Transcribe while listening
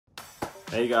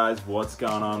Hey guys, what's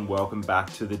going on? Welcome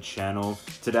back to the channel.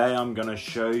 Today I'm going to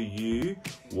show you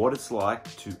what it's like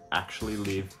to actually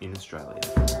live in Australia.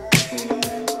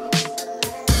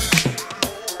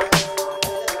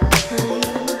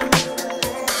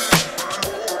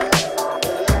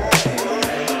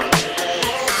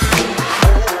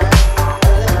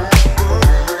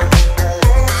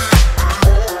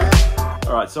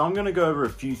 Alright, so I'm going to go over a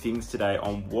few things today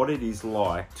on what it is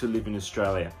like to live in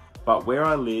Australia. But where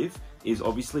I live is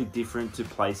obviously different to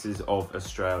places of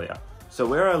Australia. So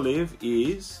where I live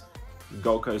is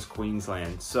Gold Coast,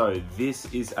 Queensland. So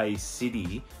this is a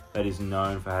city that is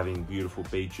known for having beautiful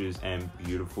beaches and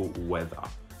beautiful weather.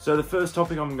 So the first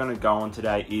topic I'm going to go on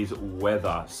today is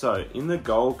weather. So in the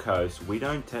Gold Coast, we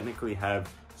don't technically have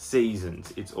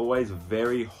seasons. It's always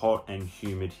very hot and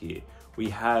humid here.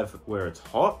 We have where it's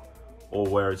hot or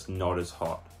where it's not as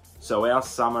hot. So our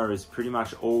summer is pretty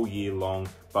much all year long,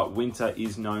 but winter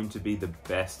is known to be the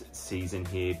best season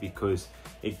here because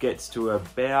it gets to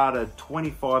about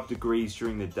 25 degrees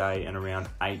during the day and around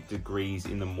 8 degrees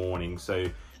in the morning. So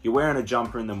you're wearing a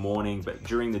jumper in the morning, but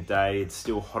during the day it's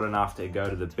still hot enough to go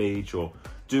to the beach or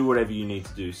do whatever you need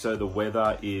to do. So the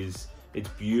weather it's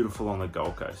beautiful on the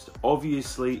Gold Coast.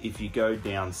 Obviously, if you go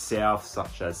down south,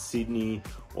 such as Sydney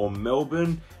or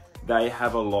Melbourne, they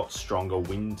have a lot stronger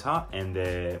winter and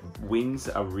their winds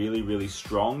are really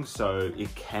strong, so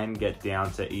it can get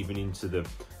down to even into the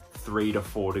 3 to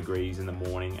 4 degrees in the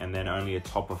morning and then only a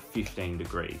top of 15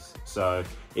 degrees. So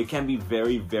it can be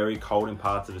very cold in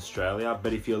parts of Australia,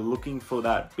 but if you're looking for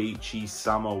that beachy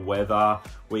summer weather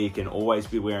where you can always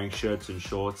be wearing shirts and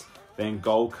shorts, then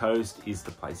Gold Coast is the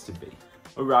place to be.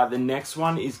 Alright, the next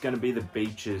one is going to be the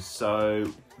beaches. So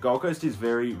Gold Coast is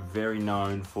very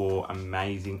known for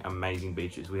amazing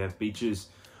beaches. We have beaches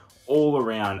all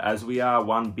around, as we are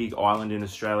one big island in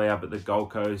Australia, but the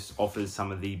Gold Coast offers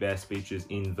some of the best beaches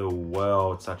in the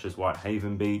world, such as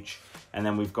Whitehaven Beach. And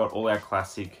then we've got all our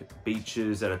classic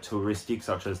beaches that are touristic,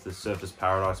 such as the Surfers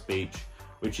Paradise Beach,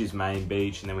 which is Main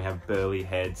Beach. And then we have Burleigh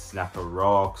Head, Snapper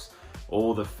Rocks,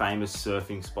 all the famous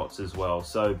surfing spots as well.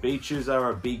 So beaches are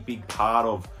a big part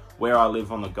of where I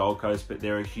live on the Gold Coast, but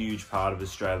they're a huge part of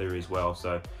Australia as well.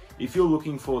 So if you're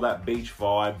looking for that beach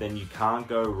vibe, then you can't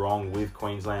go wrong with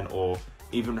Queensland or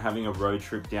even having a road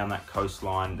trip down that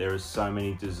coastline. There are so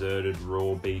many deserted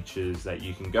raw beaches that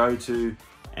you can go to,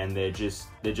 and they're just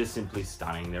simply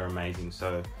stunning. They're amazing.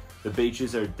 So the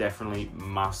beaches are definitely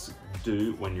must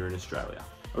do when you're in Australia.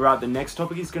 Alright, the next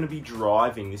topic is going to be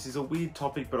driving. This is a weird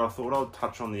topic, but I thought I'd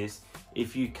touch on this.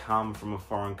 If you come from a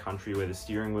foreign country where the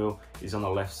steering wheel is on the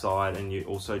left side and you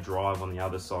also drive on the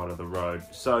other side of the road.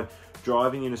 So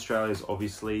driving in Australia is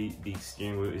obviously the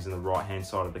steering wheel is on the right hand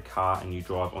side of the car and you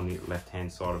drive on the left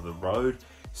hand side of the road.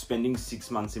 Spending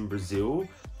 6 months in Brazil,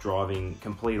 driving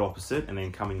complete opposite, and then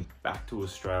coming back to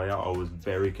Australia, I was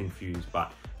very confused,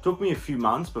 but it took me a few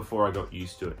months before I got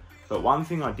used to it. But one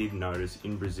thing I did notice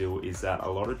in Brazil is that a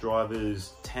lot of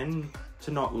drivers tend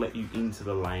to not let you into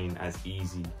the lane as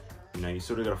easy. You know, you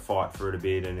sort of got to fight for it a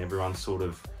bit, and everyone's sort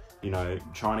of, you know,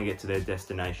 trying to get to their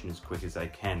destination as quick as they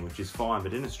can, which is fine.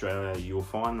 But in Australia, you'll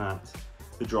find that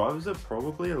the drivers are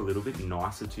probably a little bit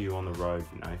nicer to you on the road.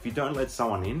 You know, if you don't let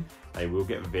someone in, they will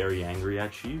get very angry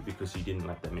at you because you didn't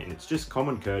let them in. It's just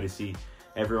common courtesy.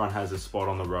 Everyone has a spot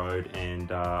on the road,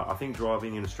 and I think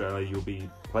driving in Australia, you'll be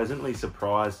pleasantly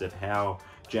surprised at how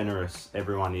generous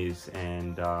everyone is,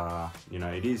 and you know,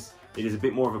 it is a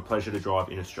bit more of a pleasure to drive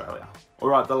in Australia.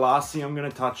 Alright, the last thing I'm going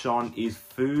to touch on is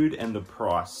food and the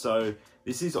price. So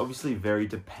this is obviously very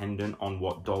dependent on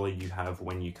what dollar you have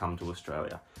when you come to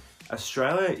Australia.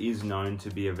 Australia is known to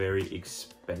be a very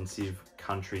expensive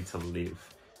country to live.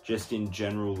 Just in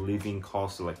general, living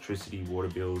costs, electricity, water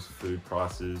bills, food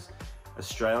prices.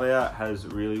 Australia has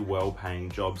really well-paying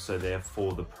jobs, so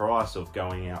therefore the price of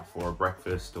going out for a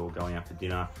breakfast or going out for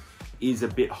dinner is a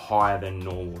bit higher than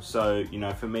normal. So, you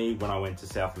know, for me, when I went to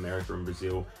South America and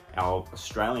Brazil, our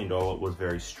Australian dollar was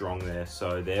very strong there.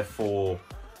 So therefore,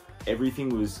 everything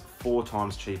was 4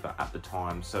 times cheaper at the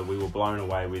time. So we were blown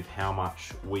away with how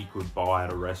much we could buy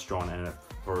at a restaurant and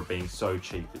for it being so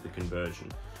cheap with the conversion.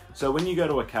 So when you go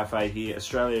to a cafe here,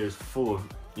 Australia is full of,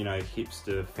 you know,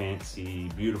 hipster, fancy,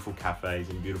 beautiful cafes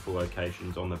in beautiful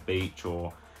locations on the beach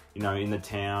or, you know, in the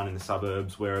town, in the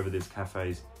suburbs, wherever there's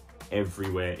cafes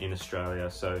everywhere in Australia.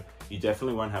 So you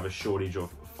definitely won't have a shortage of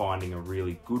finding a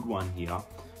really good one here.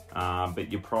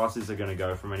 But your prices are going to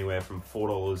go from anywhere from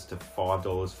 $4 to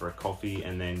 $5 for a coffee,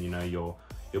 and then, you know, your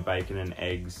bacon and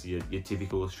eggs, your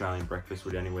typical Australian breakfast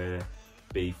would anywhere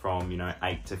be from, you know,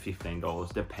 $8 to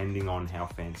 $15, depending on how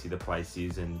fancy the place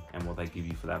is and what they give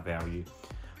you for that value.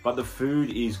 But the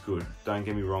food is good. Don't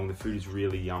get me wrong, the food is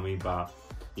really yummy, but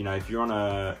you know, if you're on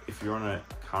a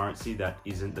currency that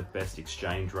isn't the best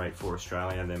exchange rate for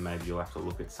Australia, then maybe you'll have to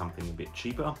look at something a bit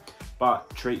cheaper. But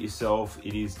treat yourself,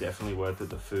 it is definitely worth it,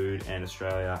 the food, and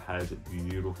Australia has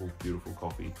beautiful, beautiful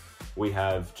coffee. We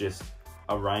have just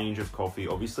a range of coffee.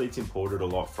 Obviously it's imported a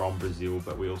lot from Brazil,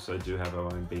 but we also do have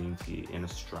our own beans here in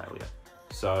Australia.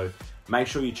 So make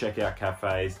sure you check out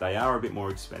cafes. They are a bit more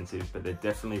expensive, but they're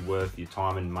definitely worth your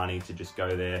time and money to just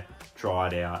go there, try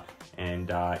it out, and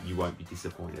you won't be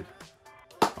disappointed.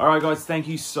 All right, guys, thank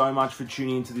you so much for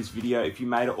tuning into this video. If you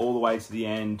made it all the way to the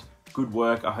end, good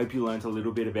work. I hope you learned a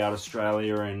little bit about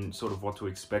Australia and sort of what to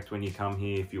expect when you come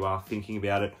here if you are thinking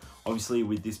about it. Obviously,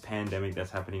 with this pandemic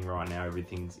that's happening right now,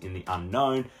 everything's in the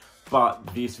unknown, but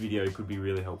this video could be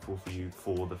really helpful for you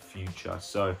for the future.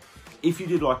 So if you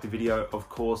did like the video, of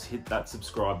course, hit that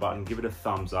subscribe button, give it a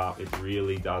thumbs up. It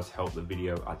really does help the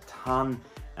video a ton,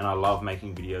 and I love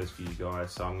making videos for you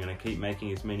guys. So I'm gonna keep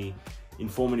making as many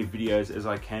informative videos as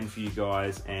I can for you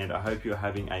guys, and I hope you're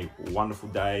having a wonderful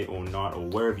day or night or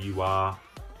wherever you are,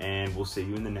 and we'll see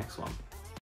you in the next one.